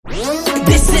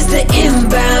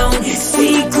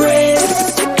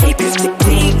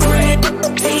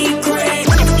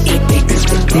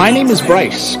My name is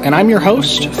Bryce, and I'm your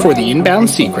host for The Inbound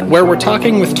Secret, where we're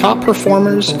talking with top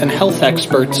performers and health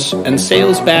experts and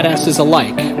sales badasses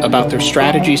alike about their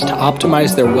strategies to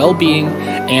optimize their well-being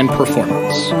and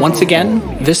performance. Once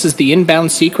again, this is The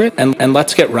Inbound Secret, and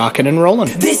let's get rocking and rolling.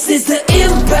 This is The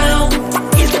Inbound.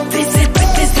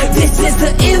 This is The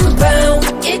Inbound.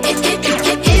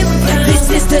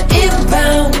 This is The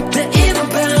Inbound. The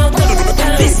Inbound.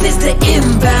 This is The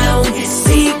Inbound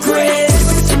Secret.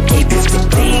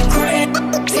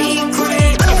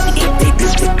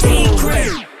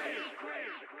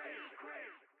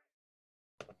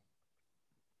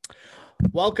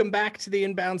 Welcome back to The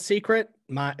Inbound Secret.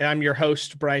 I'm your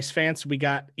host, Bryce Vance. We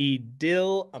got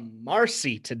Edil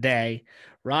Amarsi today,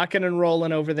 rocking and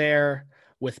rolling over there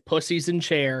with Pussies in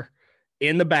Chair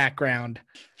in the background,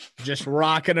 just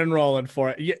rocking and rolling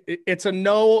for it. It's a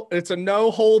no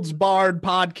holds barred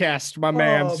podcast, my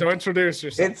man. So introduce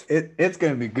yourself. It's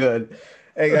gonna be good.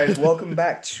 Hey guys, welcome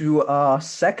back to our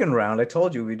second round. I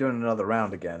told you we're doing another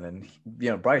round again,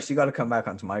 and Bryce, you got to come back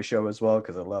onto my show as well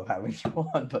because I love having you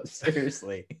on. But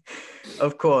seriously,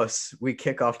 of course, we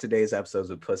kick off today's episodes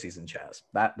with Pussies and Chairs.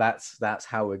 That's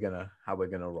how we're gonna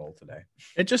roll today.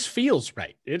 It just feels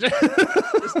right. It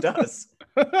just does.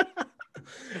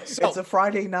 So, it's a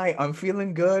Friday night. I'm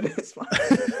feeling good. It's fine.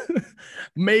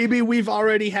 Maybe we've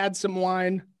already had some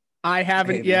wine. I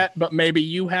haven't yet, but maybe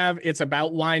you have. It's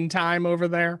about wine time over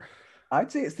there.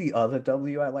 I'd say it's the other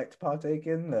W I like to partake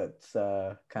in that's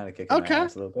kind of kicking my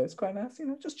ass a little bit. It's quite nice,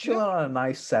 just chilling on a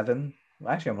nice 7.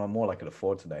 Actually, I'm more like a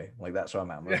 4 today. Like, that's where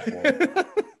I'm at. I'm at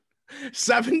 4.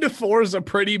 7 to 4 is a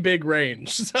pretty big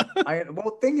range.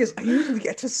 Thing is, I usually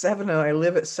get to 7 and I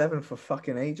live at 7 for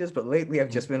fucking ages, but lately I've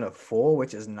just been at 4,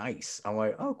 which is nice. I'm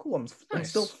like, oh, cool. I'm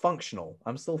still functional.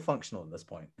 I'm still functional at this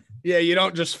point. Yeah, you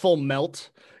don't just full melt.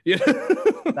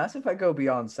 That's if I go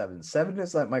beyond 7. 7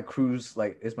 is like my cruise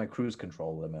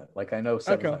control limit. Like, I know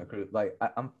 7 is my cruise. Like,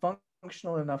 I'm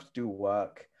functional enough to do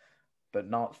work, but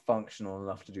not functional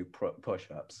enough to do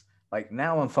push-ups. Like,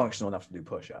 now I'm functional enough to do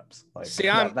push-ups. Like,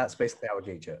 that's basically how I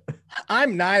gauge it.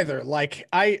 I'm neither. Like,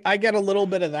 I get a little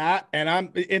bit of that, and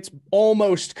it's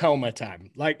almost coma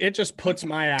time. Like, it just puts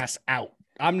my ass out.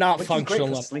 I'm not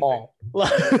functional at all.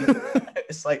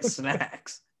 It's like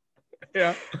snacks.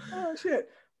 Yeah. Oh shit.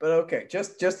 But okay,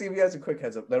 just to give you guys a quick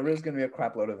heads up, there is going to be a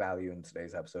crap load of value in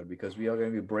today's episode because we are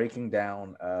going to be breaking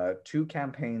down 2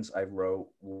 campaigns I wrote,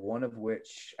 one of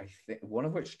which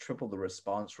tripled the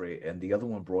response rate, and the other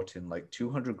one brought in like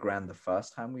 200 grand the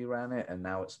first time we ran it, and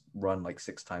now it's run like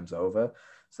 6 times over.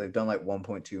 So they've done like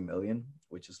 1.2 million,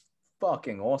 which is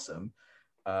fucking awesome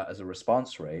as a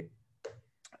response rate.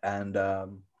 And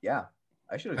yeah,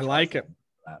 I should have. I like it.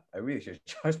 I really should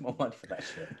charge more money for that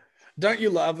shit. Don't you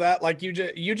love that? Like, you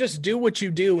just do what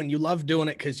you do and you love doing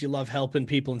it because you love helping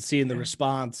people and seeing the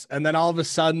response. And then all of a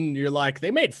sudden you're like, they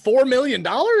made $4 million?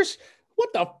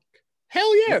 What the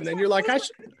hell yeah? And then you're like, I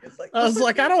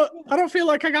don't feel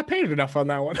like I got paid enough on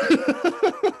that one.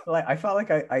 Like, I felt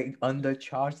like I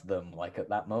undercharged them like at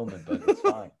that moment, but it's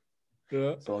fine. Yeah.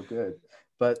 It's all good.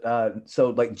 But so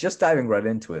like just diving right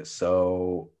into it.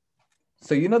 So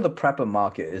the prepper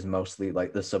market is mostly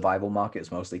like the survival market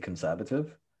is mostly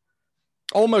conservative.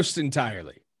 Almost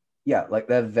entirely. Yeah, like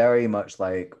they're very much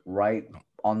like right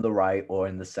on the right or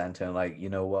in the center. Like, you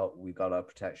know what? We got our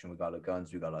protection, we got our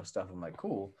guns, we got our stuff. I'm like,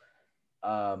 cool.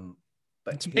 But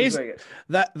it's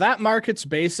that market's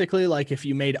basically like if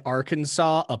you made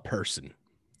Arkansas a person.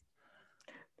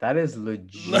 That is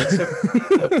legit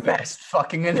the best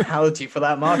fucking analogy for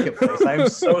that marketplace. I'm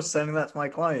so sending that to my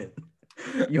client.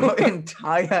 Your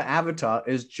entire avatar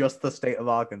is just the state of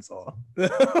Arkansas.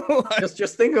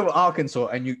 just think of Arkansas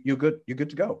and you're good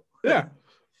to go. Yeah.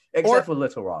 Except for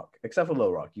Little Rock. Except for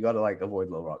Little Rock. You gotta like avoid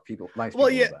Little Rock.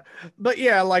 But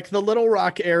yeah, like the Little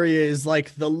Rock area is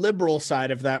like the liberal side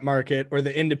of that market or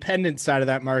the independent side of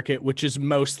that market, which is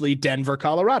mostly Denver,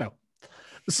 Colorado.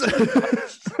 So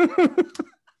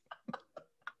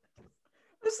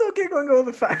I'm still giggling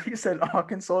over the fact you said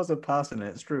Arkansas is a person, and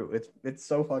it's true. It's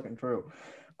so fucking true.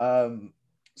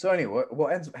 So anyway,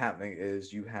 what ends up happening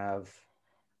is you have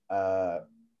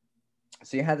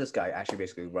so you had this guy actually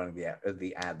basically running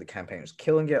the campaign was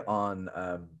killing it on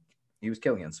he was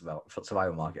killing it in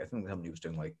survival market. I think the company was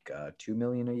doing like 2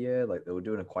 million a year. Like they were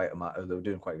doing quite a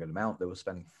good amount. They were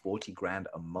spending 40 grand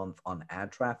a month on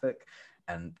ad traffic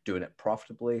and doing it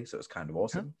profitably. So it's kind of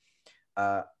awesome.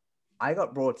 I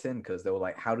got brought in because they were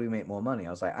like, how do we make more money?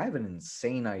 I was like, I have an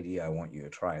insane idea I want you to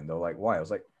try. And they were like, why? I was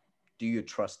like, do you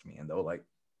trust me? And they were like,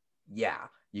 yeah,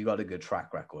 you got a good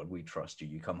track record. We trust you.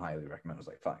 You come highly recommend. I was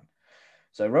like, fine.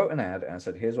 So I wrote an ad and I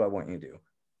said, here's what I want you to do.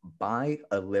 Buy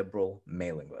a liberal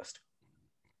mailing list.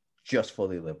 just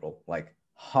fully liberal, like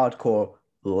hardcore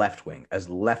left wing, as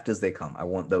left as they come. I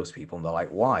want those people. And they're like,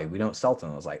 why? We don't sell to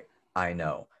them. I was like, I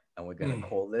know. And we're going to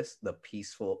call this the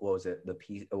peaceful, what was it?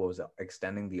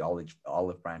 Extending the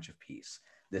olive branch of peace.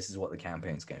 This is what the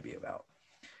campaign's going to be about.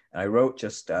 And I wrote 2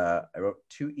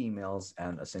 emails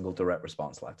and a single direct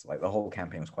response letter. Like the whole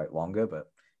campaign was quite longer,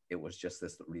 but it was just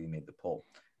this that really made the pull.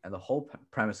 And the whole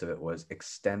premise of it was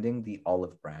extending the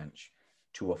olive branch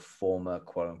to a former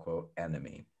quote unquote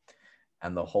enemy.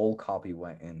 And the whole copy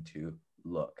went into,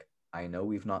 look, I know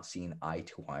we've not seen eye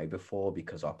to eye before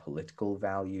because our political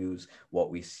values,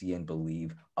 what we see and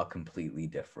believe, are completely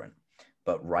different.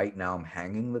 But right now I'm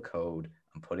hanging the code,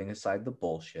 I'm putting aside the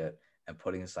bullshit and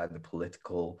putting aside the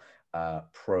political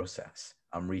process.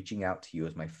 I'm reaching out to you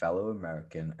as my fellow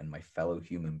American and my fellow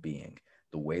human being.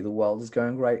 The way the world is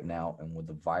going right now, and with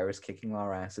the virus kicking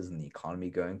our asses and the economy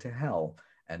going to hell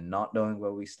and not knowing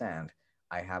where we stand,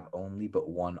 I have only but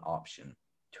one option: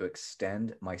 to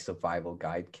extend my survival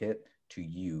guide kit to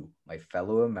you, my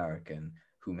fellow American,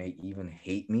 who may even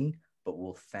hate me, but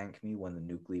will thank me when the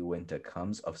nuclear winter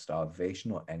comes of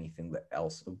starvation or anything that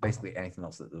else, basically anything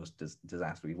else that was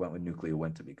disaster. We went with nuclear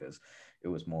winter because it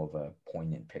was more of a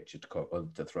poignant picture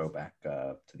to throw back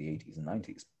to the 80s and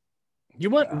 90s. You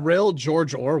went real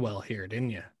George Orwell here,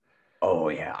 didn't you? Oh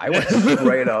yeah, I went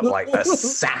straight up like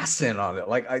assassin on it.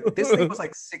 Like this thing was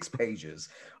like 6 pages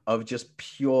of just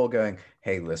pure going,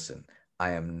 hey, listen,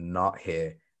 I am not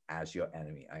here as your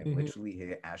enemy. I am literally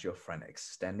here as your friend,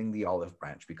 extending the olive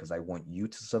branch because I want you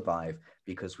to survive,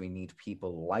 because we need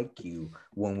people like you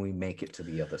when we make it to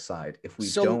the other side. If we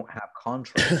don't have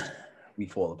contrast, we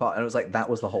fall apart. And it was like, that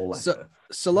was the whole letter.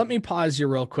 So let me pause you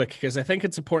real quick, because I think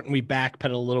it's important we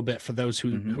backpedal a little bit for those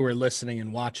who are listening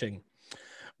and watching.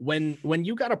 When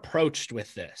you got approached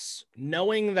with this,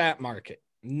 knowing that market,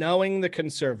 knowing the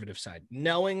conservative side,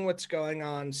 knowing what's going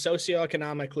on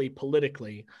socioeconomically,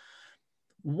 politically,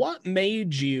 what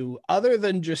made you, other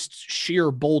than just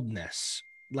sheer boldness,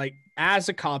 like as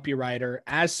a copywriter,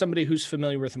 as somebody who's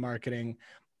familiar with marketing,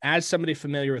 as somebody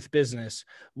familiar with business,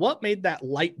 what made that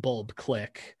light bulb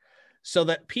click so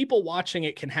that people watching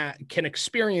it can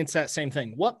experience that same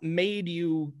thing? What made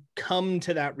you come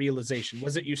to that realization?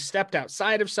 Was it you stepped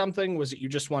outside of something? Was it you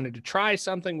just wanted to try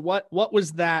something? What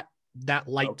was that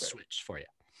light switch for you?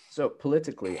 So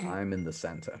politically, I'm in the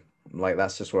center. Like,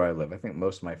 that's just where I live. I think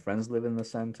most of my friends live in the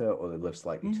center, or they live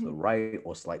slightly to the right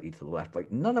or slightly to the left.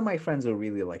 Like, none of my friends are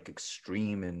really like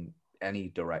extreme in any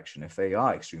direction. If they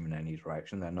are extreme in any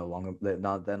direction, they're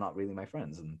not really my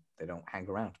friends, and they don't hang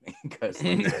around me because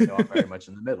they are very much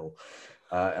in the middle.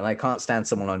 And I can't stand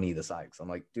someone on either side. So I'm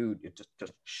like, dude, you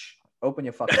just shh, open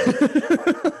your fucking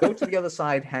mouth. Go to the other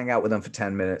side, hang out with them for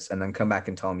 10 minutes, and then come back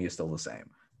and tell them you're still the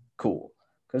same. Cool.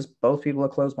 Because both people are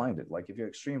closed-minded. Like, if you're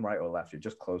extreme right or left, you're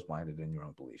just closed-minded in your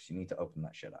own beliefs. You need to open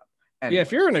that shit up. Anyway.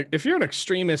 Yeah, if you're an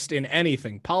extremist in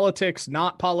anything, politics,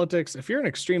 not politics, if you're an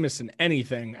extremist in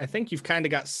anything, I think you've kind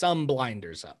of got some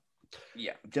blinders up.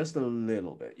 Yeah, just a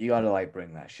little bit. You got to like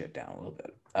bring that shit down a little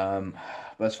bit.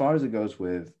 But as far as it goes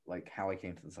with like how I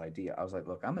came to this idea, I was like,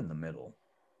 look, I'm in the middle,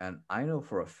 and I know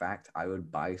for a fact I would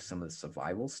buy some of the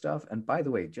survival stuff. And by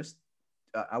the way, just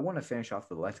I want to finish off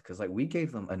the letter because like we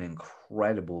gave them an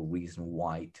incredible reason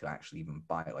why to actually even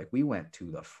buy it. Like, we went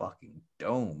to the fucking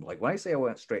dome. Like, when I say I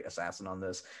went straight assassin on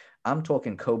this, I'm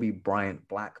talking Kobe Bryant,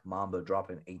 Black Mamba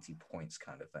dropping 80 points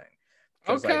kind of thing.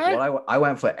 Okay. Like, I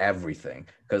went for everything,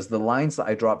 because the lines that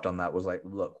I dropped on that was like,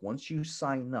 look, once you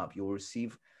sign up, you'll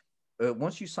receive.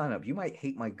 Once you sign up, you might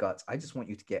hate my guts. I just want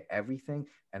you to get everything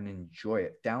and enjoy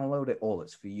it. Download it all.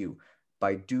 It's for you. But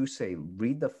I do say,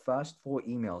 read the first 4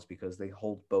 emails, because they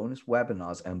hold bonus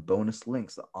webinars and bonus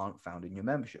links that aren't found in your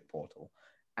membership portal.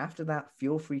 After that,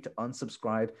 feel free to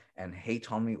unsubscribe and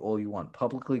hate on me all you want.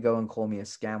 Publicly go and call me a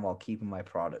scam while keeping my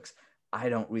products. I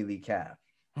don't really care,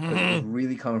 because it was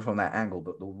really coming from that angle.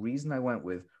 But the reason I went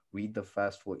with read the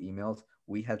first 4 emails,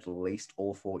 we had laced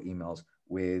all 4 emails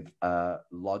with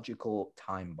logical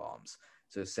time bombs.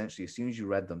 So essentially, as soon as you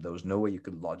read them, there was no way you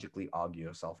could logically argue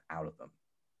yourself out of them.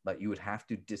 Like, you would have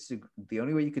to disagree. The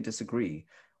only way you could disagree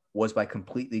was by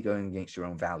completely going against your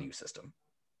own value system.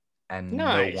 And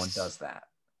nice. No one does that.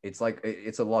 It's like,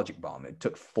 it's a logic bomb. It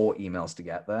took 4 emails to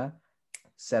get there,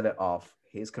 set it off.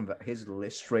 His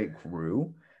list rate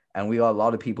grew. And we got a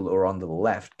lot of people who are on the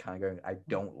left kind of going, I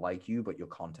don't like you, but your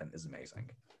content is amazing.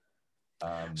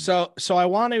 So I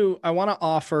want to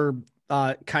offer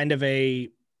kind of a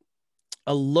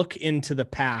look into the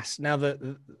past. Now,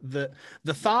 the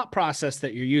thought process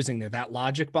that you're using there, that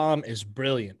logic bomb, is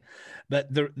brilliant, but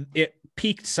it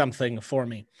piqued something for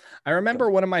me. I remember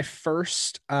one of my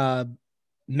first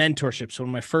mentorships, one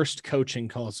of my first coaching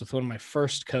calls with one of my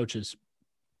first coaches,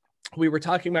 we were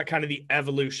talking about kind of the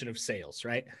evolution of sales,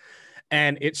 right?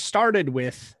 And it started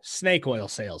with snake oil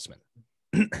salesmen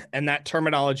and that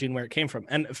terminology and where it came from.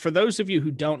 And for those of you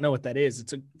who don't know what that is,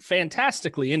 it's a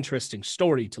fantastically interesting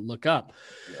story to look up.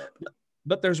 Yeah.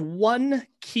 But there's one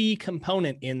key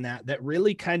component in that that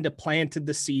really kind of planted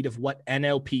the seed of what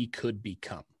NLP could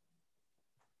become.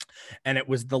 And it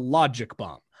was the logic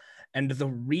bomb. And the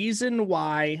reason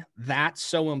why that's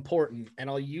so important, and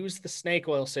I'll use the snake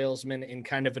oil salesman in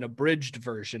kind of an abridged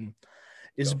version,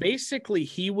 is basically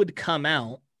he would come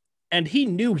out and he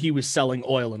knew he was selling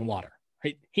oil and water.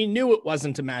 Right? He knew it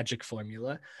wasn't a magic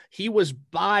formula. He was,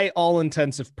 by all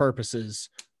intensive purposes,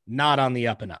 not on the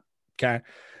up and up. Okay.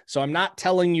 So I'm not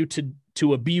telling you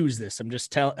to abuse this.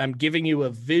 I'm giving you a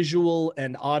visual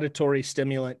and auditory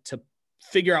stimulant to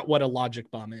figure out what a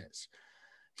logic bomb is.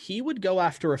 He would go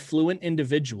after affluent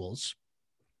individuals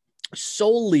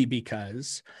solely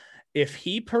because if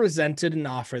he presented an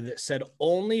offer that said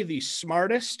only the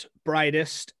smartest,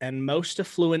 brightest, and most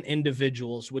affluent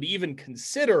individuals would even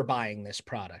consider buying this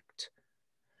product,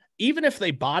 even if they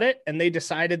bought it and they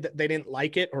decided that they didn't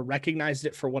like it or recognized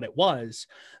it for what it was,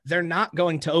 they're not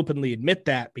going to openly admit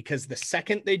that, because the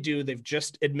second they do, they've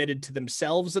just admitted to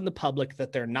themselves and the public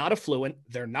that they're not affluent,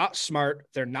 they're not smart,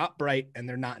 they're not bright, and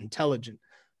they're not intelligent.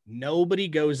 Nobody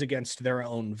goes against their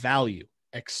own value,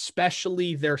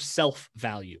 especially their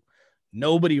self-value.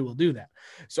 Nobody will do that.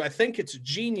 So I think it's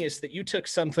genius that you took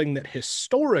something that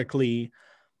historically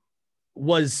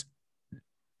was,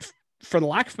 for the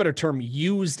lack of a better term,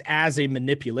 used as a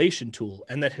manipulation tool,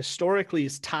 and that historically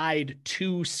is tied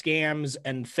to scams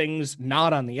and things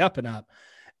not on the up and up.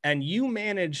 And you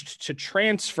managed to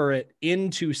transfer it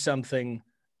into something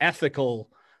ethical,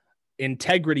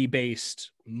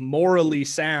 integrity-based, morally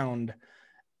sound,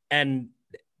 and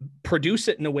produce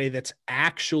it in a way that's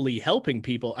actually helping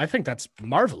people. I think that's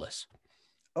marvelous.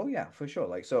 Oh yeah, for sure.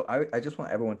 Like, so I just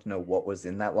want everyone to know what was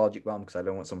in that logic bomb, because I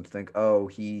don't want someone to think, oh,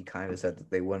 he kind of said that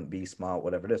they wouldn't be smart,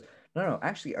 whatever it is. No,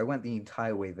 actually, I went the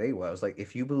entire way they were. I was like,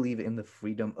 if you believe in the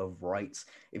freedom of rights,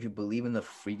 if you believe in the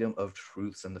freedom of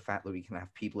truths and the fact that we can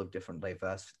have people of different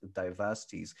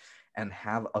diversities and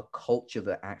have a culture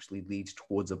that actually leads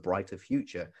towards a brighter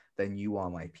future, then you are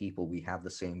my people. We have the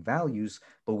same values,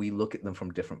 but we look at them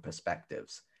from different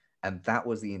perspectives. And that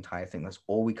was the entire thing. That's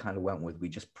all we kind of went with. We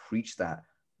just preached that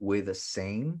we're the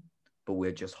same, but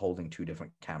we're just holding two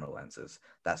different camera lenses.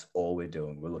 That's all we're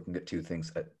doing. We're looking at two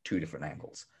things at two different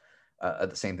angles, at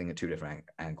the same thing at two different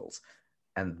angles.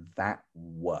 And that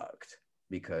worked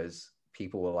because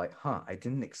people were like, I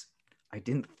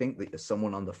didn't think that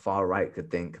someone on the far right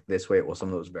could think this way, or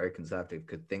someone that was very conservative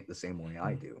could think the same way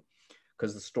I do.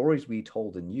 Because the stories we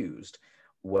told and used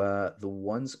were the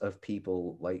ones of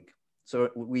people like, so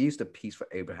we used a piece for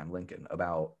Abraham Lincoln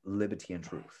about liberty and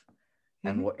truth.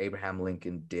 And what Abraham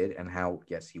Lincoln did, and how,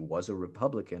 yes, he was a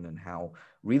Republican, and how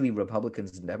really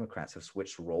Republicans and Democrats have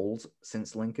switched roles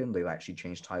since Lincoln. They've actually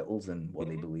changed titles and what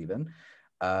they believe in.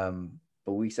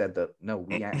 But we said that, no,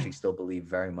 we actually still believe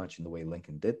very much in the way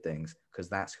Lincoln did things, because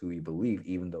that's who we believe,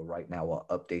 even though right now our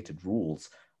updated rules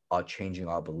are changing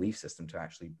our belief system to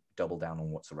actually double down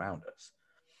on what's around us.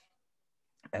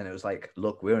 And it was like,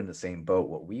 look, we're in the same boat.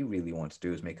 What we really want to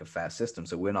do is make a fair system,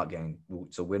 so we're not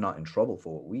in trouble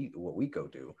for what we go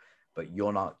do, but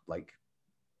you're not, like,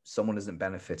 someone isn't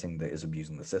benefiting that is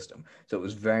abusing the system. So it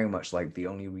was very much like, the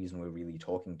only reason we're really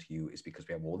talking to you is because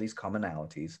we have all these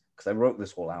commonalities. Because I wrote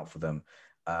this all out for them,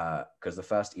 because the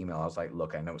first email I was like,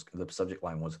 look, I know the subject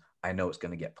line was, I know it's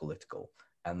going to get political,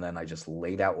 and then I just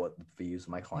laid out what the views of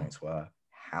my clients were,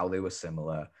 how they were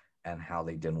similar, and how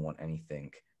they didn't want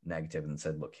anything negative, and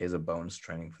said, look, here's a bonus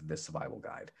training for this survival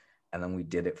guide. And then we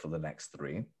did it for the next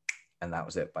 3, and that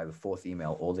was it. By the 4th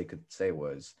email, all they could say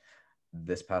was,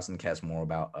 this person cares more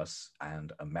about us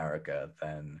and America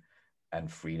and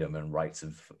freedom and rights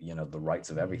of, the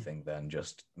rights of everything, than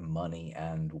just money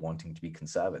and wanting to be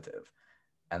conservative.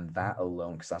 And that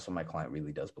alone, because that's what my client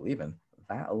really does believe in,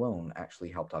 that alone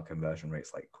actually helped our conversion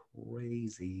rates like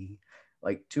crazy.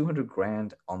 Like 200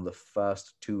 grand on the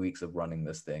first 2 weeks of running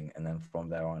this thing. And then from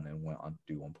there on, it went on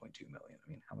to do 1.2 million. I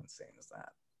mean, how insane is that?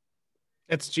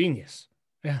 It's genius.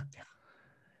 Yeah.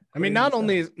 I mean, not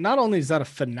only is that a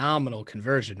phenomenal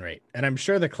conversion rate, and I'm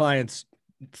sure the clients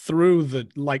through the,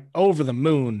 like, over the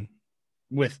moon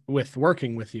with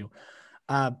working with you.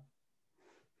 But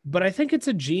I think it's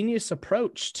a genius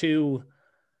approach to,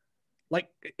 like,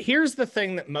 here's the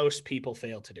thing that most people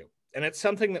fail to do. And it's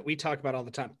something that we talk about all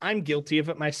the time. I'm guilty of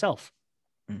it myself.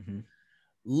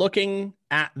 looking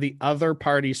at the other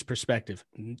party's perspective,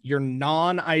 your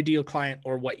non-ideal client,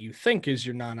 or what you think is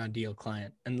your non-ideal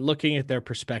client, and looking at their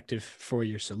perspective for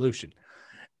your solution.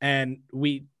 And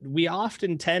we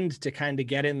often tend to kind of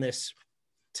get in this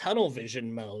tunnel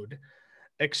vision mode,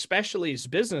 especially as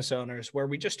business owners, where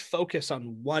we just focus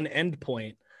on one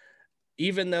endpoint,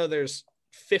 even though there's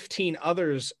 15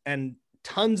 others and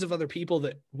tons of other people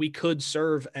that we could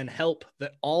serve and help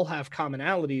that all have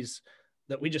commonalities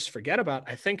that we just forget about.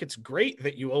 I think it's great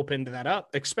that you opened that up,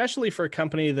 especially for a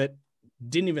company that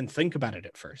didn't even think about it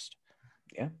at first.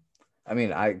 Yeah. I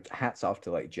mean, hats off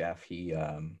to like Jeff. He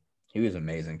was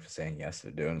amazing for saying yes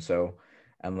to doing so.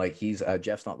 And like he's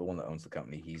Jeff's not the one that owns the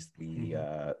company. He's the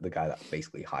guy that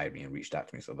basically hired me and reached out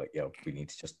to me. So like, yo, we need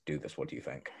to just do this. What do you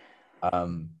think?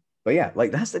 But yeah,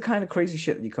 like that's the kind of crazy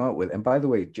shit that you come up with. And by the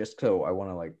way, just so I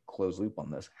want to like close loop on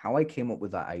this, how I came up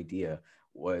with that idea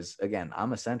was, again,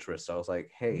 I'm a centrist. So I was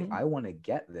like, hey, I want to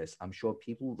get this. I'm sure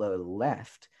people that are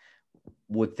left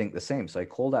would think the same. So I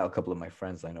called out a couple of my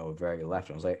friends I know are very left.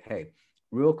 And I was like, hey,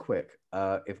 real quick,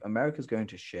 if America's going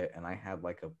to shit and I had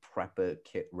like a prepper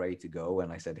kit ready to go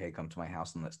and I said, hey, come to my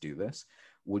house and let's do this,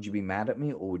 would you be mad at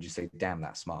me or would you say, damn,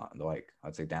 that's smart? And they're like,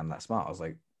 I'd say, damn, that's smart. I was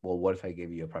like, well, what if I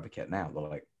gave you a prepper kit now? They're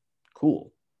like,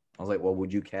 cool. I was like, well,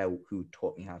 would you care who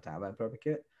taught me how to have that prepper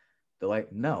kit? They're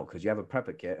like, no, because you have a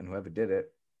prepper kit and whoever did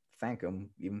it, thank them,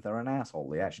 even if they're an asshole.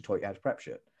 They actually taught you how to prep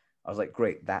shit. I was like,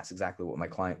 great, that's exactly what my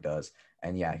client does.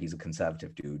 And yeah, he's a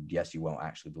conservative dude. Yes, you won't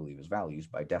actually believe his values,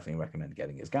 but I definitely recommend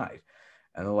getting his guide.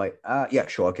 And they're like, yeah,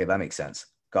 sure, okay, that makes sense.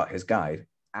 Got his guide.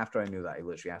 After I knew that, I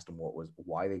literally asked them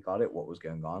why they got it, what was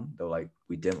going on. They're like,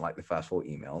 we didn't like the first 4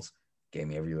 emails. Gave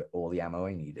me all the ammo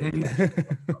I needed.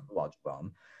 The logic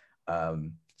bomb.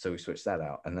 So we switched that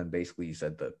out. And then basically you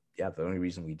said that, yeah, the only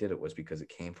reason we did it was because it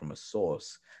came from a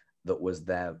source that was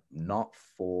there not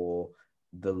for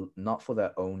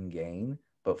their own gain,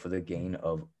 but for the gain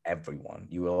of everyone.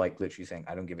 You were like literally saying,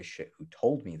 I don't give a shit who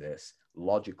told me this.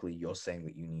 Logically, you're saying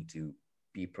that you need to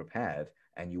be prepared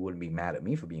and you wouldn't be mad at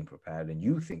me for being prepared and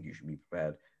you think you should be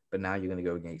prepared. But now you're going to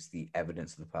go against the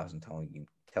evidence of the person telling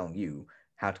you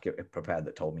how to get prepared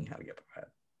that told me how to get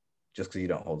prepared, just because you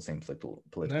don't hold the same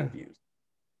political views.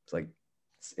 It's like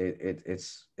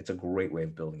it's a great way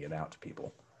of building it out to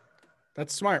people.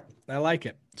 That's smart. I like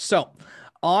it. So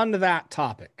on to that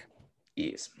topic.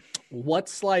 Yes.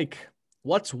 What's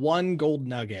one gold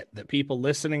nugget that people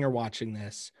listening or watching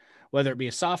this, whether it be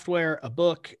a software, a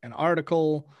book, an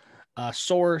article, a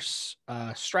source,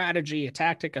 a strategy, a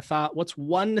tactic, a thought, what's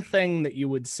one thing that you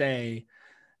would say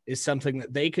is something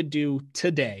that they could do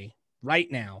today,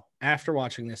 right now, after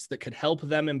watching this, that could help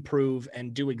them improve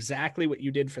and do exactly what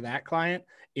you did for that client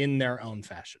in their own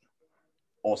fashion?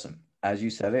 Awesome. As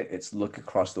you said it, it's look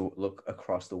across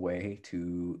the way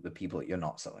to the people that you're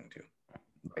not selling to,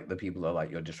 like the people that are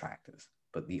like your detractors.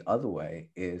 But the other way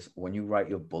is when you write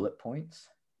your bullet points,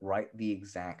 write the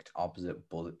exact opposite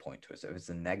bullet point to it. So if it's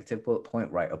a negative bullet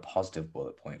point, write a positive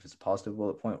bullet point. If it's a positive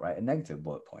bullet point, write a negative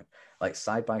bullet point, like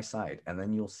side by side. And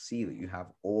then you'll see that you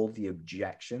have all the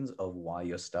objections of why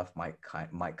your stuff might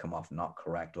come off not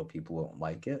correct or people won't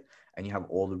like it. And you have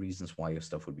all the reasons why your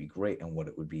stuff would be great and what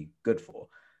it would be good for.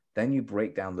 Then you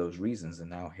break down those reasons and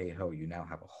now, hey ho, you now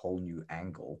have a whole new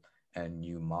angle and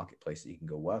new marketplace that you can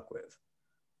go work with.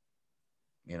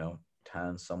 You know,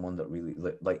 turn someone that really,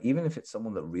 like, even if it's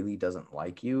someone that really doesn't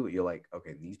like you, you're like,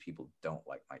 okay, these people don't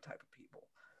like my type of people.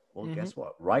 Well, guess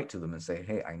what? Write to them and say,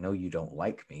 hey, I know you don't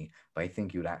like me, but I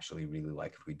think you'd actually really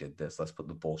like if we did this. Let's put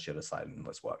the bullshit aside and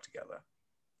let's work together.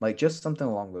 Like, just something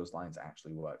along those lines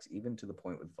actually works, even to the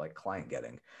point with like client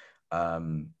getting.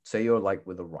 Say you're like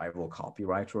with a rival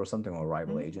copywriter or something, or a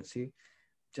rival agency,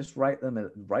 just write them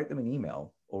an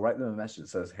email or write them a message that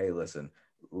says, hey, listen,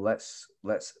 let's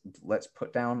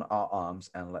put down our arms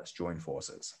and let's join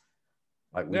forces.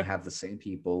 Like, we have the same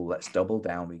people, let's double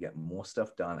down, we get more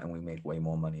stuff done and we make way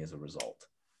more money as a result.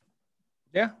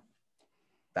 Yeah.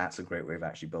 That's a great way of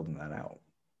actually building that out.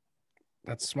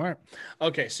 That's smart.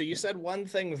 Okay. So you said one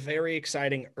thing very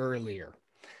exciting earlier,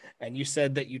 and you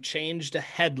said that you changed a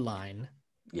headline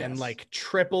and like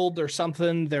tripled or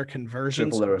something their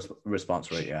conversions. Triple their response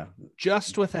rate. Yeah.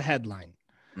 Just with a headline.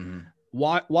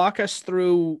 Walk us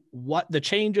through what the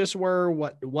changes were,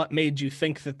 what made you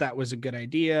think that was a good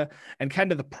idea, and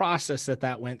kind of the process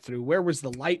that went through. Where was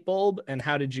the light bulb and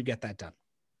how did you get that done?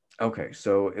 Okay.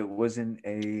 So it was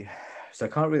so I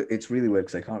can't really, it's really weird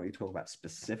because I can't really talk about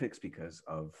specifics because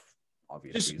of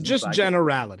obvious reasons. Just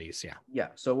generalities. Yeah.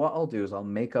 So what I'll do is I'll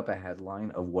make up a headline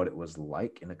of what it was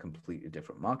like in a completely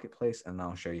different marketplace, and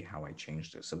I'll show you how I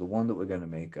changed it. So the one that we're going to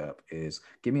make up is,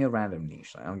 give me a random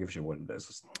niche. I don't give a shit what it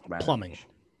is. Plumbing. Niche.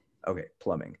 Okay,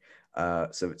 plumbing.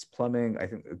 So it's plumbing. I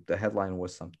think the headline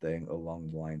was something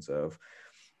along the lines of,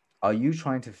 are you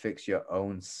trying to fix your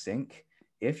own sink?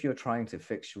 If you're trying to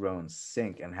fix your own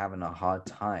sink and having a hard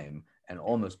time and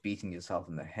almost beating yourself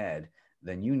in the head,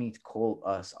 then you need to call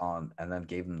us on, and then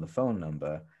gave them the phone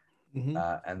number.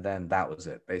 Mhm. And then that was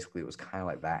it. Basically, it was kind of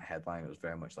like that headline. It was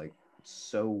very much like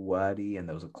so wordy, and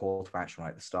there was a call to action right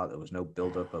at the start. There was no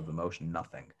buildup of emotion,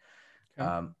 nothing.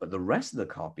 Okay. But the rest of the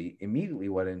copy immediately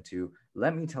went into,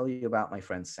 let me tell you about my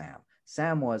friend Sam.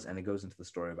 Sam was, and it goes into the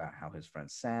story about how his friend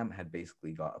Sam had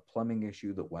basically got a plumbing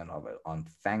issue that went on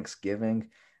Thanksgiving,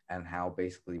 and how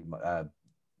basically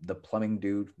the plumbing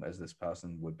dude, as this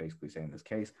person would basically say in this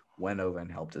case, went over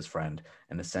and helped his friend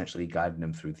and essentially guided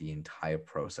him through the entire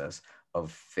process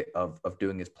of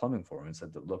doing his plumbing for him, and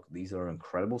said that, look, these are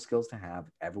incredible skills to have.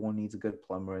 Everyone needs a good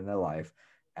plumber in their life.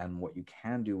 And what you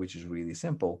can do, which is really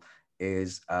simple,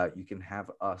 is you can have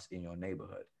us in your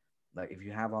neighborhood. Like, if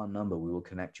you have our number, we will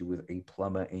connect you with a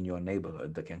plumber in your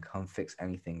neighborhood that can come fix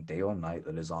anything day or night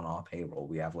that is on our payroll.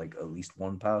 We have like at least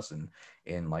one person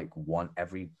in like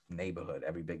every neighborhood,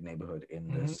 every big neighborhood in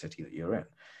the Mhm. city that you're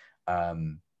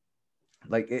in.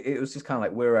 Like it was just kind of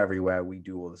like, we're everywhere. We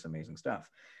do all this amazing stuff.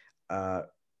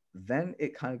 Then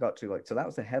it kind of got to like, so that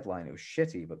was the headline. It was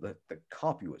shitty, but the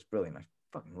copy was brilliant. I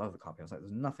fucking love the copy. I was like,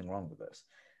 there's nothing wrong with this.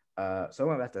 So I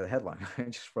went back to the headline. I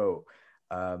just wrote,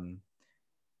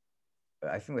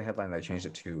 I think the headline that I changed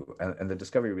it to, and the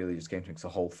discovery really just came to me because the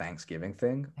whole Thanksgiving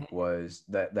thing was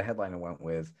that the headline I went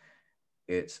with,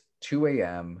 it's 2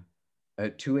 a.m.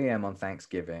 At 2 a.m. on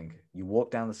Thanksgiving, you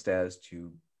walk down the stairs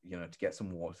to get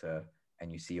some water,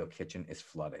 and you see your kitchen is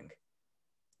flooding.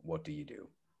 What do you do?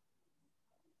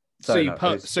 So So you no,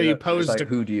 po- it's, so you it's posed like, a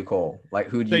who do you call? Like,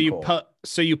 who do so you you call? po-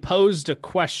 so you posed a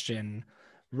question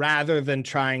rather than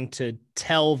trying to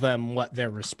tell them what their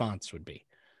response would be.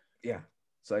 Yeah.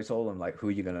 So I told him, like, who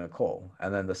are you going to call?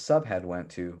 And then the subhead went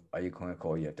to, are you going to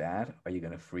call your dad? Are you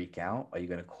going to freak out? Are you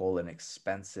going to call an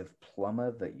expensive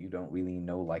plumber that you don't really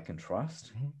know, like, and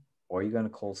trust? Or are you going to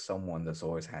call someone that's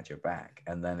always had your back?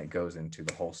 And then it goes into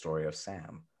the whole story of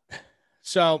Sam.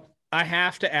 So I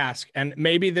have to ask, and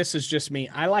maybe this is just me.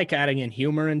 I like adding in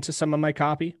humor into some of my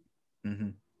copy. Mm-hmm.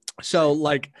 So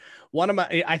like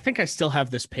I think I still have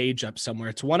this page up somewhere.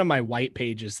 It's one of my white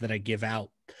pages that I give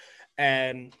out.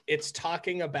 And it's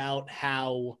talking about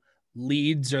how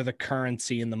leads are the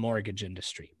currency in the mortgage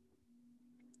industry.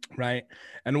 Right.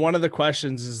 And one of the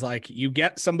questions is like, you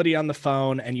get somebody on the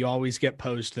phone and you always get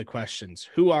posed the questions.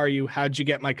 Who are you? How'd you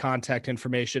get my contact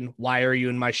information? Why are you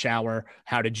in my shower?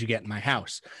 How did you get in my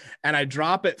house? And I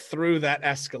drop it through that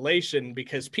escalation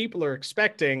because people are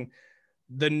expecting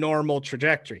the normal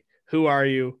trajectory. Who are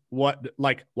you? What,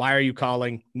 like, why are you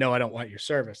calling? No, I don't want your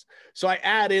service. So I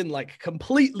add in like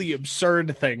completely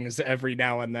absurd things every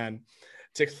now and then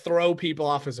to throw people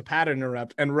off as a pattern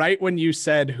interrupt. And right when you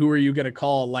said, who are you going to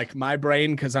call? Like my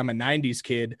brain, because I'm a 90s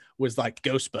kid, was like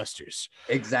Ghostbusters.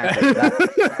 Exactly. That's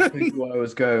exactly what I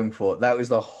was going for. That was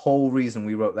the whole reason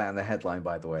we wrote that in the headline,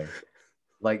 by the way.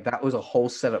 Like, that was a whole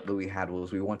setup that we had,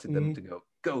 was we wanted them to go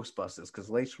Ghostbusters, because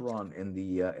later on in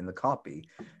the copy,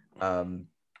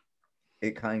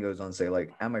 it kind of goes on to say,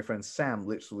 like, and my friend Sam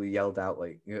literally yelled out,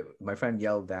 like, my friend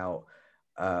yelled out,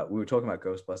 we were talking about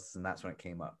Ghostbusters, and that's when it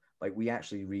came up. Like, we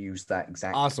actually reused that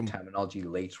exact Awesome. terminology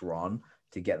later on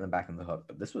to get them back in the hook.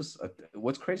 But this was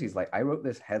what's crazy is, like, I wrote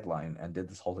this headline and did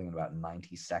this whole thing in about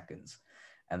 90 seconds,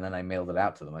 and then I mailed it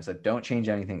out to them. I said, don't change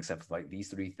anything except for like these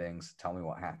 3 things. Tell me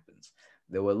what happens.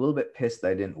 They were a little bit pissed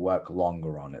that I didn't work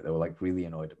longer on it. They were like really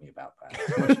annoyed at me about that.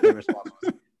 So much their response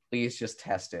was, please just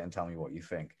test it and tell me what you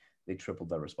think. They tripled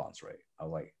their response rate. I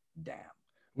was like, damn.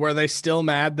 Were they still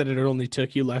mad that it only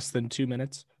took you less than 2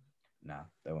 minutes? No,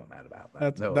 they weren't mad about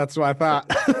that. That's what I thought.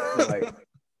 They're like,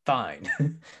 fine.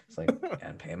 It's like,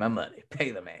 and pay my money.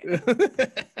 Pay the man.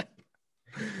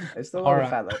 I still love the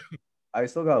fact that I'm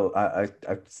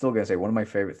still gonna say one of my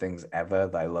favorite things ever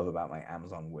that I love about my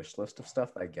Amazon wish list of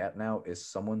stuff that I get now is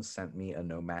someone sent me a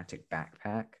Nomatic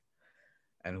backpack,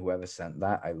 and whoever sent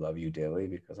that, I love you dearly,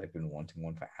 because I've been wanting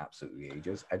one for absolutely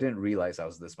ages. I didn't realize I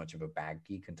was this much of a bag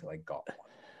geek until I got one.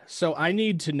 So I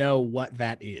need to know what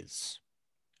that is.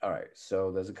 All right,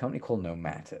 so there's a company called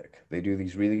Nomatic. They do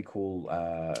these really cool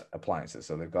appliances.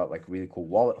 So they've got like really cool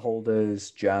wallet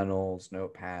holders, journals,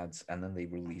 notepads, and then they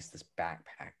released this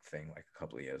backpack thing like a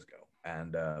couple of years ago.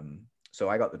 And so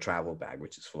I got the travel bag,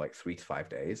 which is for like 3 to 5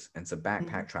 days. And it's a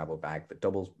backpack travel bag that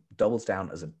doubles down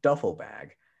as a duffel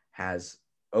bag,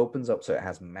 opens up, so it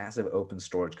has massive open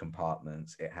storage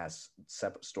compartments. It has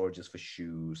separate storages for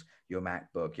shoes, your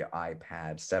MacBook, your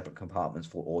iPad, separate compartments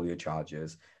for all your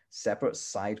chargers. separate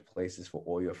side places for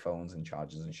all your phones and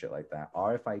chargers and shit like that,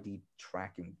 RFID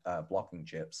tracking, blocking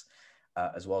chips,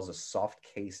 as well as a soft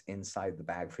case inside the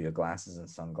bag for your glasses and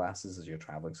sunglasses as you're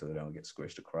traveling so they don't get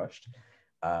squished or crushed.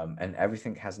 And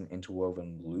everything has an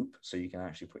interwoven loop, so you can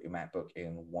actually put your MacBook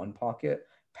in one pocket,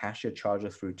 pass your charger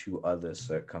through two others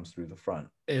so it comes through the front.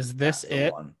 Is this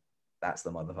it? That's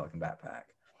the motherfucking backpack.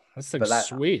 That's like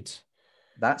sweet.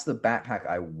 That's the backpack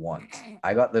I want.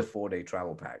 I got the 4-day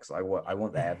travel pack, so I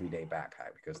want the everyday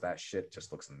backpack because that shit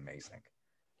just looks amazing.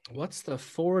 What's the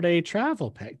 4-day travel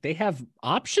pack? They have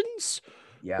options?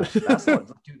 Yeah, that's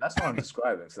what I'm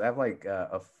describing. So they have like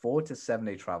a 4 to 7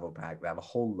 day travel pack. They have a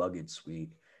whole luggage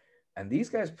suite, and these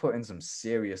guys put in some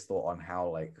serious thought on how,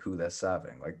 like, who they're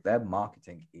serving. Like, their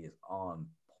marketing is on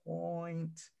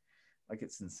point. Like,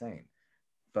 it's insane.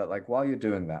 But like, while you're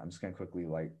doing that, I'm just gonna quickly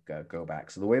go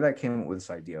back. So the way that came up with this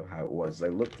idea of how it was, I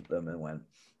looked at them and went,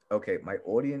 okay,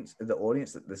 the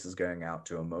audience that this is going out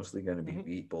to are mostly going to be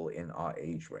people in our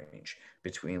age range,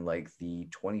 between like the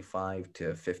 25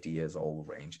 to 50 years old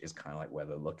range is kind of like where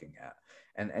they're looking at.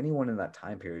 And anyone in that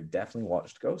time period definitely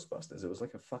watched Ghostbusters. It was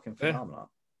like a fucking phenomenon.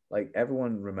 Like,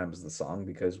 everyone remembers the song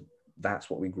because that's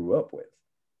what we grew up with.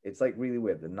 It's like really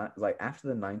weird. Like, after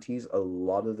the 90s, a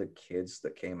lot of the kids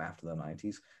that came after the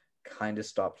 90s kind of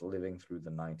stopped living through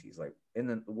the 90s. Like,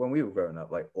 when we were growing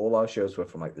up, like, all our shows were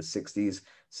from like the 60s,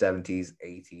 70s,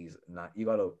 80s. You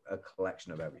got a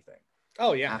collection of everything.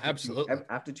 Oh yeah, absolutely.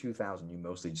 After 2000, you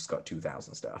mostly just got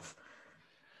 2000 stuff.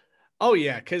 Oh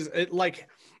yeah, because like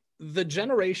the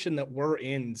generation that we're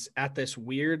in's at this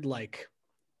weird like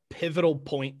pivotal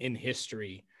point in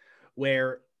history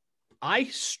where I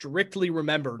strictly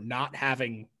remember not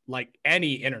having like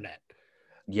any internet.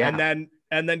 Yeah.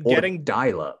 And then getting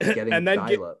dial-up, and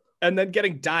then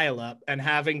getting dial-up and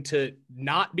having to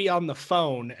not be on the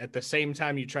phone at the same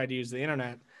time you tried to use the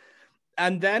internet.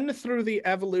 And then through the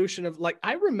evolution of, like,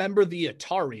 I remember the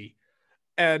Atari,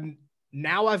 and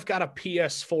now I've got a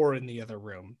PS4 in the other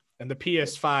room, and the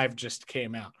PS5 just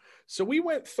came out. So we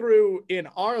went through, in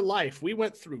our life, we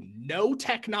went through no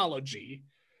technology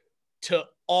to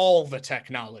all the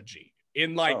technology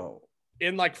in like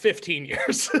 15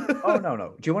 years. Oh,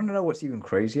 no. Do you want to know what's even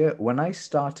crazier? When I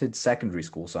started secondary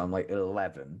school, so I'm like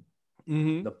 11,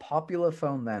 the popular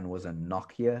phone then was a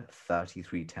Nokia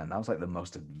 3310. That was like the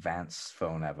most advanced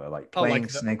phone ever. Like, playing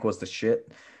Snake was the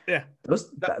shit. Yeah.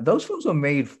 Those phones were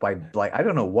made by, like, I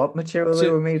don't know what material they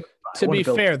were made. To be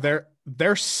fair,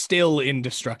 they're still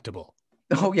indestructible.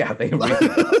 Oh yeah, they really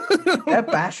their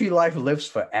battery life lives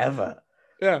forever.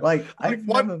 Yeah, like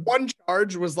one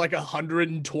charge was like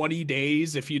 120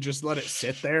 days if you just let it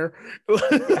sit there.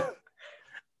 Yeah.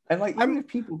 And like, even if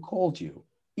people called you,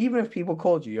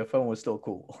 your phone was still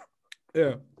cool.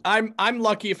 Yeah, I'm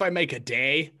lucky if I make a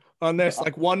day on this,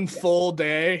 like one full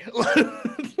day.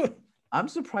 I'm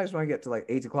surprised when I get to like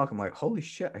 8 o'clock. I'm like, holy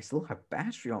shit, I still have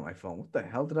battery on my phone. What the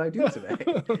hell did I do today?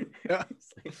 Yeah.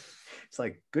 It's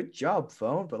like, good job,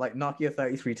 phone. But like Nokia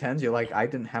 3310s, you're like, I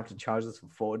didn't have to charge this for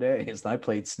 4 days. And I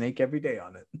played Snake every day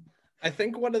on it. I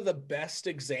think one of the best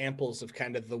examples of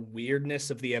kind of the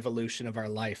weirdness of the evolution of our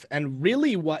life, and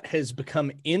really what has become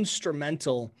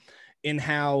instrumental in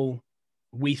how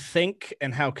we think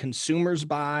and how consumers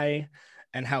buy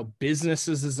and how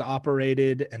businesses is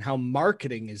operated and how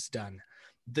marketing is done.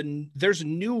 There's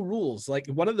new rules. Like,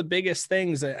 one of the biggest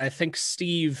things, I think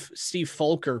Steve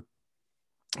Folker,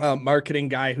 marketing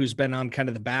guy who's been on kind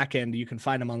of the back end, you can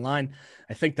find him online.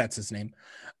 I think that's his name.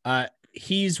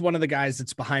 He's one of the guys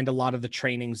that's behind a lot of the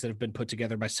trainings that have been put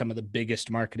together by some of the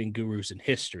biggest marketing gurus in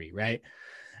history, right?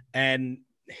 And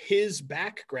his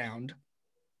background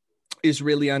is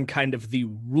really on kind of the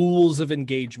rules of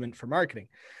engagement for marketing.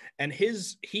 And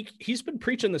he's been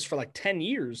preaching this for like 10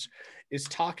 years, is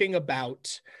talking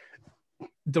about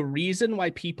the reason why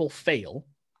people fail,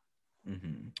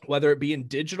 whether it be in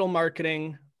digital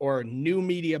marketing or new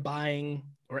media buying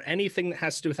or anything that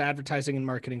has to do with advertising and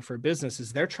marketing for a business,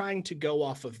 is they're trying to go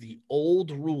off of the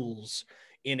old rules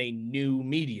in a new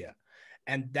media,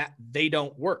 and that they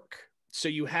don't work. So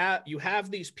you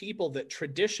have these people that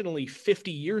traditionally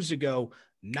 50 years ago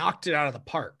knocked it out of the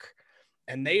park,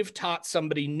 and they've taught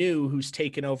somebody new who's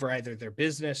taken over either their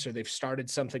business or they've started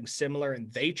something similar,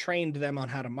 and they trained them on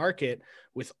how to market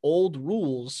with old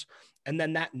rules. And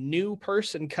then that new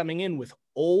person coming in with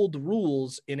old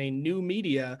rules in a new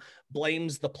media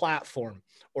blames the platform,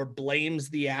 or blames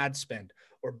the ad spend,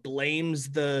 or blames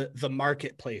the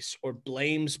marketplace, or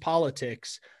blames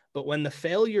politics. But when the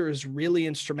failure is really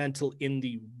instrumental in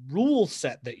the rule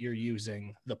set that you're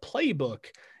using, the playbook,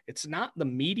 it's not the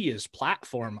media's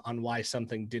platform on why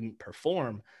something didn't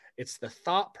perform. It's the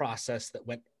thought process that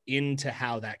went into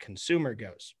how that consumer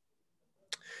goes.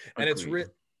 And Agreed.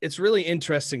 it's really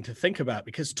interesting to think about,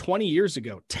 because 20 years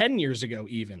ago, 10 years ago,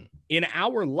 even in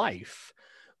our life,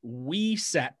 we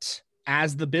set,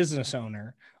 as the business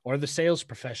owner or the sales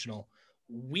professional,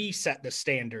 we set the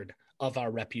standard of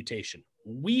our reputation.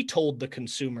 We told the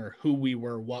consumer who we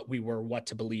were, what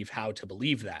to believe, how to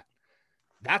believe that.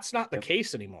 That's not the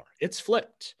case anymore. It's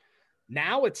flipped.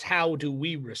 Now it's how do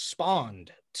we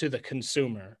respond to the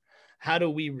consumer? How do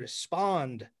we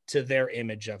respond to their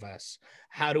image of us?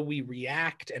 How do we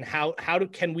react? And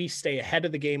can we stay ahead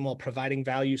of the game while providing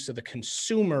value so the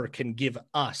consumer can give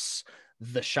us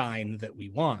the shine that we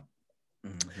want?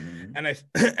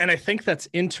 Mm-hmm. And I think that's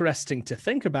interesting to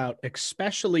think about,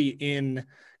 especially in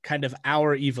kind of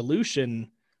our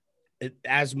evolution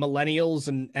as millennials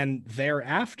and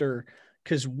thereafter,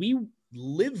 because we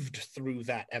lived through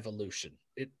that evolution.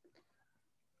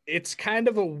 It's kind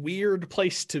of a weird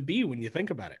place to be when you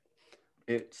think about it.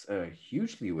 It's a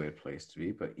hugely weird place to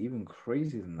be, but even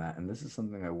crazier than that, and this is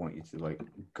something I want you to like,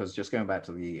 because just going back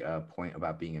to the point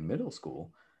about being in middle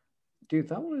school, dude,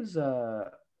 that was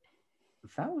a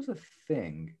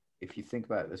thing. If you think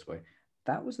about it this way,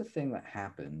 that was a thing that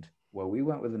happened where we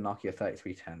went with the Nokia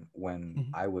 3310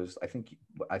 when I was, I think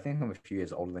I'm a few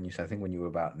years older than you. So I think when you were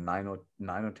about 9 or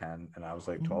 10, and I was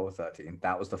like 12 or 13,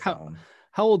 that was the phone.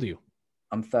 How old are you?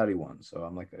 I'm 31, so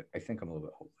I'm like, I think I'm a little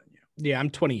bit older than you. Yeah, I'm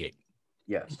 28.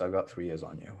 Yeah, so I've got 3 years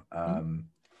on you.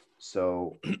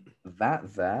 So that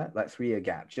 3-year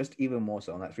gap, just even more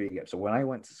so on that 3-year gap. So when I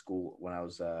went to school when I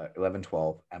was 11,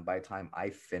 12, and by the time I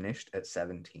finished at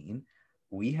 17,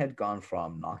 we had gone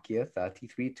from Nokia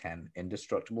 3310,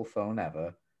 indestructible phone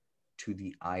ever, to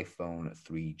the iPhone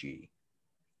 3G.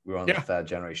 We were on the third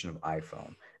generation of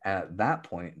iPhone. And at that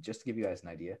point, just to give you guys an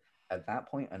idea, at that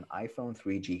point, an iPhone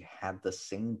 3G had the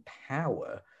same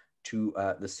power to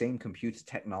the same computer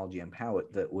technology and power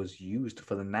that was used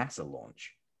for the NASA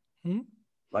launch.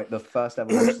 Like the first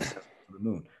ever launch to the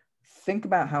moon. Think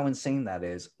about how insane that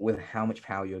is with how much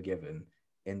power you're given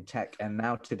in tech. And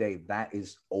now today, that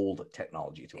is old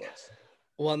technology to us.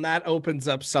 Well, and that opens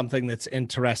up something that's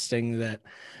interesting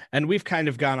and we've kind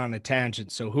of gone on a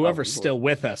tangent. So whoever's still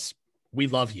with us, we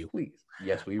love you. Please.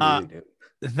 Yes, we really do.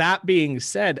 That being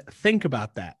said, think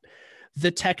about that. The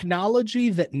technology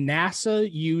that NASA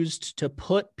used to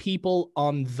put people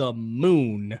on the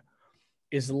moon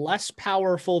is less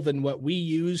powerful than what we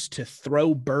use to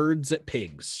throw birds at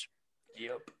pigs.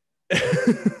 Yep.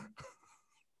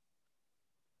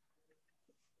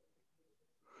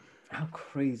 How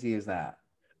crazy is that?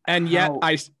 And yet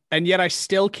I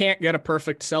still can't get a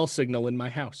perfect cell signal in my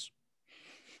house.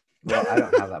 Well, I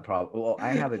don't have that problem. Well, I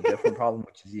have a different problem,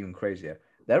 which is even crazier.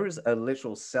 There is a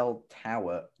literal cell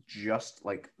tower just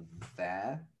like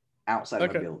there outside my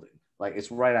building. Like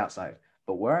it's right outside.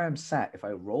 But where I'm sat, if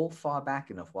I roll far back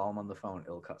enough while I'm on the phone,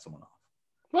 it'll cut someone off.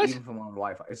 What? Even from on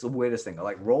Wi-Fi. It's the weirdest thing. I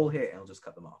like roll here and it'll just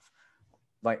cut them off.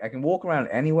 Like I can walk around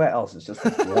anywhere else. It's just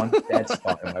this one dead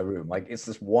spot in my room. Like it's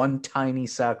this one tiny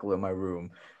circle in my room.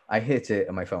 I hit it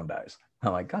and my phone dies.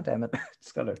 I'm like, God damn it.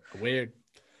 It's gotta weird.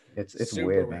 It's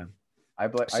weird, man. I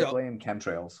blame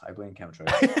chemtrails.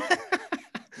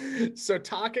 So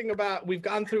talking about, we've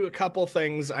gone through a couple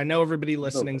things. I know everybody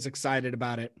listening's excited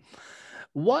about it.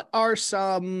 What are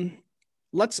some,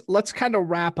 let's kind of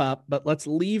wrap up, but let's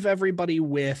leave everybody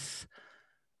with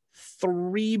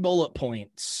 3 bullet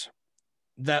points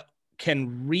that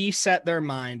can reset their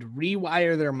mind,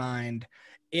 rewire their mind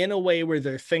in a way where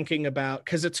they're thinking about,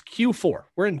 because it's Q4.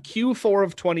 We're in Q4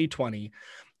 of 2020.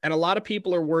 And a lot of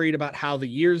people are worried about how the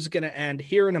year's going to end.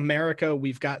 Here in America,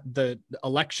 we've got the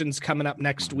elections coming up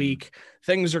next week.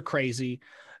 Things are crazy.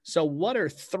 So what are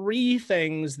 3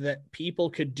 things that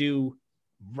people could do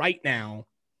right now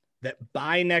that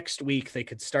by next week they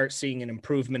could start seeing an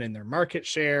improvement in their market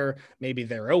share, maybe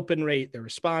their open rate, their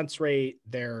response rate,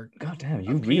 their God damn,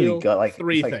 you really got like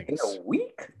 3 things in a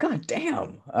week? God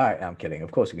damn. All right, I'm kidding.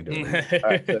 Of course you can do it. All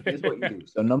right, so here's what you do.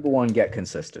 So number 1, get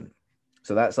consistent.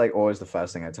 So that's like always the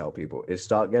first thing I tell people is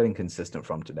start getting consistent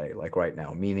from today, like right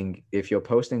now, meaning if you're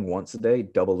posting once a day,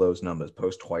 double those numbers,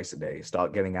 post twice a day,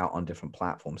 start getting out on different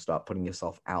platforms, start putting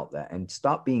yourself out there and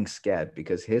stop being scared.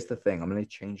 Because here's the thing, I'm going to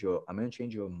change your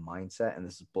mindset. And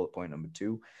this is bullet point number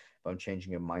 2, but I'm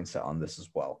changing your mindset on this as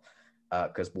well.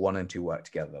 Because 1 and 2 work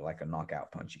together like a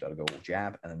knockout punch. You got to go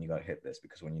jab and then you got to hit this,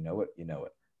 because when you know it, you know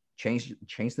it. Change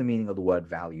the meaning of the word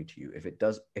value to you. If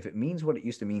it means what it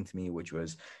used to mean to me, which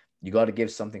was you got to give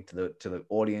something to the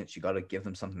audience. You got to give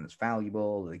them something that's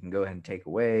valuable. They can go ahead and take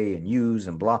away and use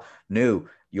and blah. No,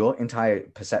 your entire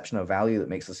perception of value that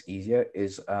makes this easier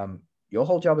is your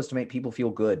whole job is to make people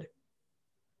feel good.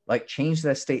 Like change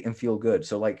their state and feel good.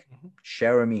 So like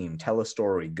share a meme, tell a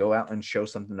story, go out and show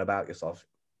something about yourself,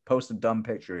 post a dumb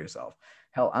picture of yourself.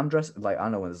 Hell, I'm dressed like, I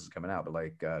don't know when this is coming out, but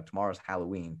like tomorrow's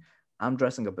Halloween. I'm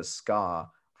dressing up as Scar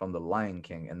from The Lion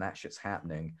King, and that shit's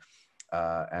happening.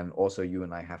 And also you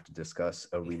and I have to discuss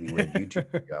a really weird YouTube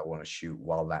video I want to shoot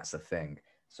while that's a thing.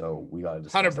 So we gotta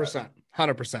discuss 100%.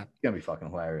 100%. It's gonna be fucking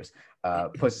hilarious.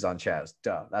 Pussies on chairs.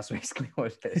 Duh. That's basically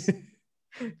what it is.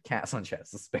 Cats on chairs.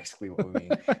 That's basically what we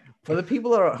mean. For the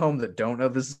people that are at home that don't know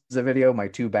this is a video, my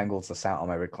two Bengals are sat on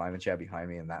my recliner chair behind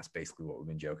me, and that's basically what we've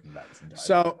been joking about this entire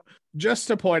So just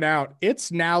to point out,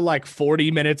 it's now like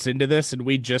 40 minutes into this, and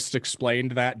we just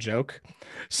explained that joke.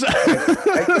 So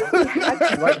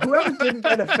like, whoever didn't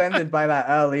get offended by that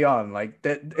early on, like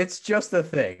that, it's just a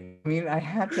thing. I mean, I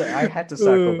had to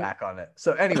circle back on it.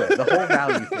 So anyway, the whole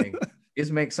value thing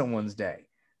is make someone's day.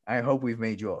 I hope we've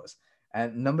made yours.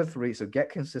 And number 3, so get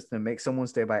consistent, make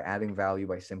someone's day by adding value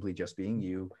by simply just being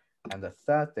you. And the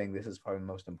third thing, this is probably the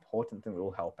most important thing that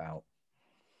will help out.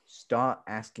 Start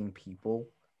asking people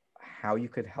how you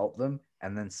could help them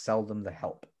and then sell them the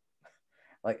help.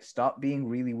 Like, stop being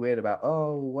really weird about,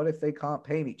 oh, what if they can't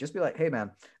pay me? Just be like, hey,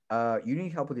 man, you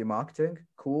need help with your marketing?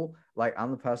 Cool. Like,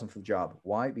 I'm the person for the job.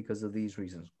 Why? Because of these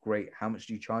reasons. Great. How much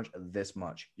do you charge? This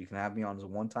much. You can have me on as a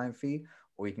one-time fee,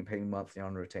 or you can pay me monthly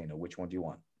on a retainer. Which one do you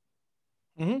want?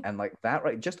 And like that,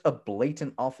 right? Just a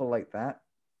blatant offer like that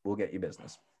will get you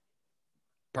business.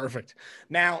 Perfect.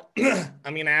 Now,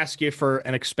 I'm going to ask you for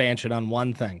an expansion on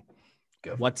one thing.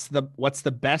 Go. What's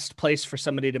the best place for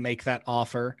somebody to make that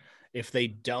offer if they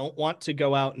don't want to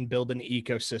go out and build an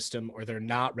ecosystem, or they're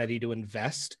not ready to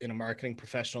invest in a marketing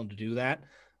professional to do that?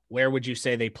 Where would you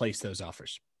say they place those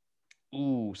offers?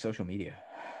 Ooh, social media.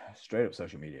 Straight up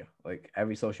social media. Like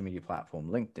every social media platform,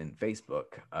 LinkedIn,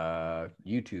 Facebook,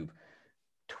 YouTube,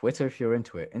 Twitter if you're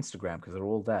into it, Instagram, because they're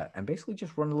all there. And basically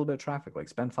just run a little bit of traffic. Like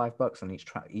spend $5 on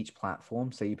each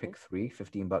platform. Say you pick 3,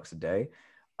 $15 a day.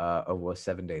 Over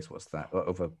 7 days, what's that?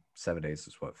 Over 7 days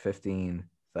is what? 15,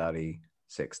 30,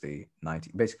 60,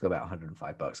 90, basically about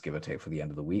 $105, give or take, for the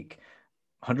end of the week.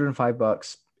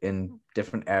 $105 in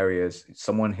different areas.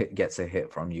 Someone gets a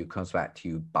hit from you, comes back to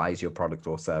you, buys your product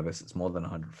or service. It's more than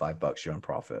 $105 you're on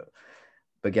profit.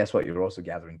 But guess what? You're also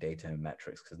gathering data and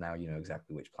metrics, because now you know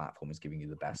exactly which platform is giving you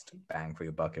the best bang for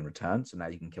your buck in return. So now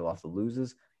you can kill off the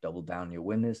losers, double down your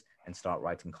winners, and start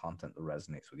writing content that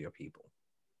resonates with your people.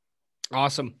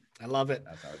 Awesome. I love it.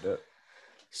 That's how I do it.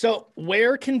 So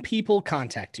where can people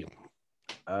contact you?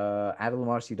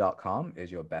 AdilMarcy.com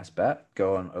is your best bet.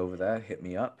 Go on over there, hit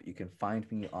me up. You can find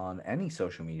me on any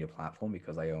social media platform,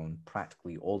 because I own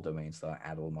practically all domains that are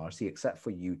Adil Marcy, except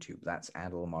for YouTube. That's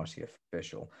Adil Marcy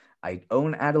Official. I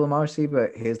own Adil Marcy,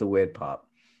 but here's the weird part.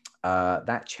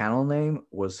 That channel name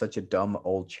was such a dumb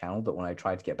old channel that when I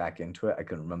tried to get back into it, I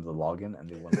couldn't remember the login, and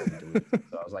they wouldn't let me delete it.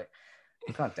 So I was like,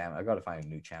 God damn it, I got to find a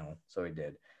new channel. So I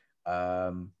did.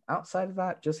 Outside of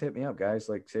that, just hit me up, guys.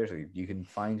 Like, seriously, you can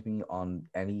find me on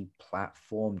any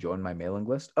platform. Join my mailing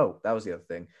list. Oh, that was the other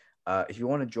thing. If you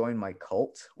want to join my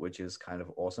cult, which is kind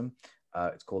of awesome,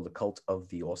 it's called the Cult of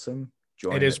the Awesome.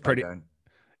 It is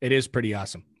pretty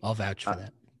awesome. I'll vouch for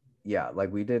that. Yeah,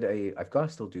 like we did I've got to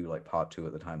still do like part 2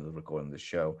 at the time of the recording of the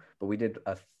show, but we did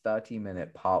a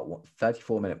 34-minute part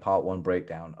 1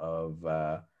 breakdown of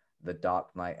The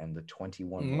Dark Knight and the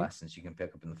 21 lessons you can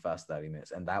pick up in the first 30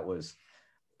 minutes. And that was,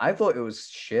 I thought it was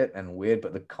shit and weird,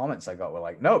 but the comments I got were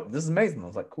like, no, this is amazing. I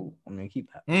was like, cool, I'm going to keep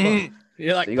that.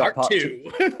 You're like, so you got part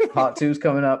 2. Part 2's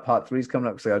coming up. Part 3's coming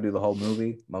up, because I got to do the whole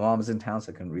movie. My mom is in town,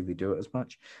 so I couldn't really do it as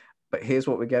much. But here's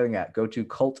what we're getting at. Go to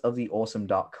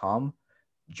cultoftheawesome.com,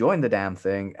 join the damn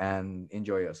thing, and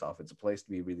enjoy yourself. It's a place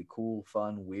to be really cool,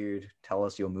 fun, weird. Tell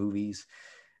us your movies,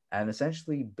 and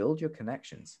essentially build your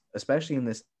connections, especially in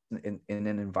this in an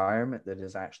environment that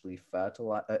is actually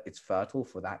fertile. It's fertile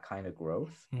for that kind of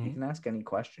growth. You can ask any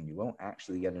question. You won't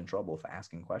actually get in trouble for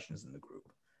asking questions in the group.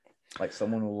 Like,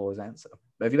 someone will always answer.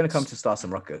 But if you're going to come to start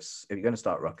some ruckus, if you're going to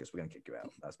start ruckus, we're going to kick you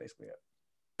out. That's basically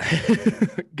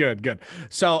it. Good.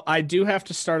 So I do have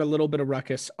to start a little bit of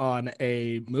ruckus on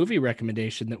a movie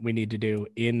recommendation that we need to do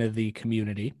in the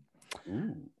community.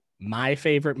 Ooh. My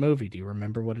favorite movie. Do you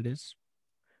remember what it is?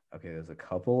 Okay, there's a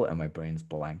couple and my brain's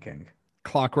blanking.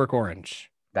 Clockwork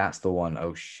Orange. That's the one.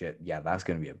 Oh shit. Yeah, that's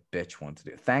going to be a bitch one to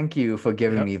do. Thank you for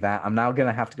giving me that. I'm now going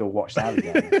to have to go watch that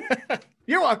again.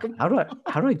 You're welcome. How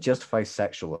do I justify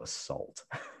sexual assault?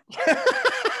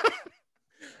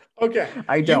 Okay.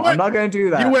 I'm not going to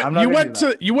do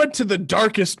that. You went to the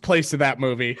darkest place of that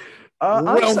movie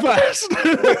real fast.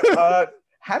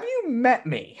 Have you met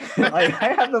me? Like,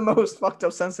 I have the most fucked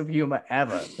up sense of humor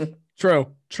ever.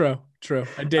 True. True.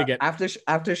 I dig it. After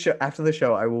the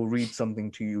show, I will read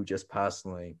something to you just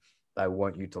personally. I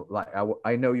want you to like.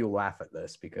 I know you'll laugh at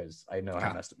this because I know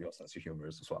how messed up your sense of humor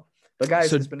is as well. But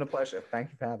guys, it's been a pleasure. Thank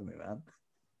you for having me, man.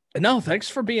 No, thanks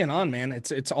for being on, man.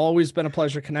 It's always been a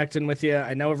pleasure connecting with you.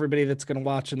 I know everybody that's going to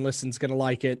watch and listen is going to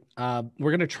like it.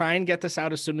 We're going to try and get this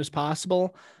out as soon as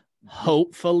possible.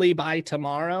 Hopefully by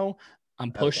tomorrow.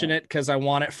 I'm pushing it because I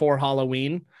want it for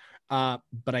Halloween. But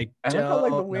I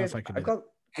don't know if I can.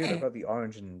 I've got the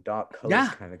orange and dark colors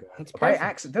kind of going. By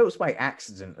accident, that was by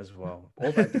accident as well.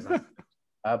 All by design.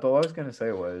 But what I was gonna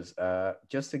say was,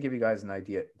 just to give you guys an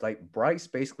idea, like Bryce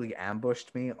basically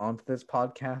ambushed me onto this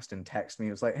podcast and texted me.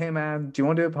 He was like, "Hey man, do you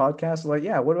want to do a podcast?" I was like,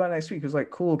 "Yeah, what about next week?" He was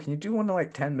like, "Cool, can you do one in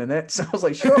like 10 minutes?" I was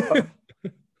like, "Sure."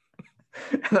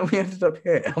 And then we ended up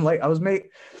here. I'm like,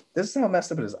 this is how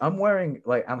messed up it is. I'm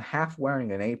half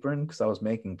wearing an apron because I was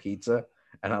making pizza,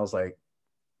 and I was like,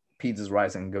 "Pizza's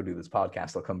rising, go do this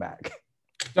podcast. I'll come back."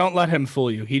 Don't let him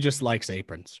fool you. He just likes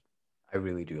aprons. I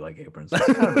really do like aprons. It's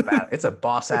kind of it's a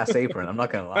boss ass apron. I'm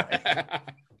not gonna lie.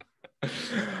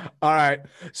 All right.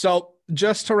 So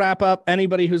just to wrap up,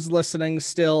 anybody who's listening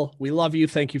still, we love you.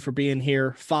 Thank you for being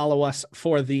here. Follow us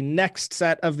for the next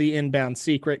set of the Inbound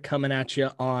Secret coming at you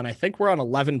on, I think we're on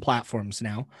 11 platforms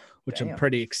now, which I'm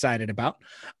pretty excited about.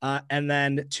 And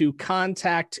then to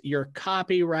contact your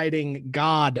copywriting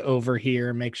god over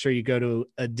here, make sure you go to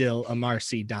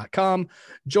adilamarcy.com,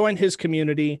 join his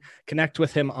community, connect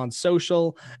with him on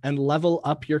social, and level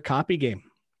up your copy game.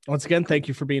 Once again, thank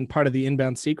you for being part of the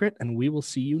Inbound Secret, and we will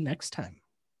see you next time.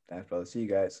 Thanks, brother. See you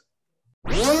guys.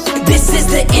 This is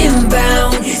the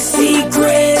Inbound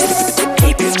Secret.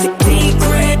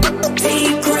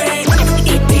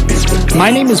 My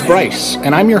name is Bryce,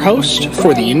 and I'm your host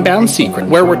for the Inbound Secret,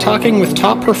 where we're talking with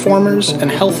top performers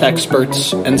and health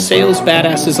experts and sales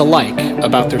badasses alike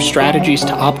about their strategies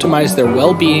to optimize their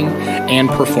well-being and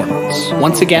performance.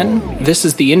 Once again, this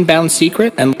is the Inbound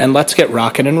Secret, and let's get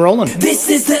rocking and rolling. This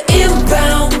is the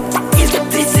Inbound.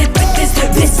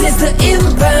 This is the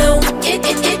Inbound.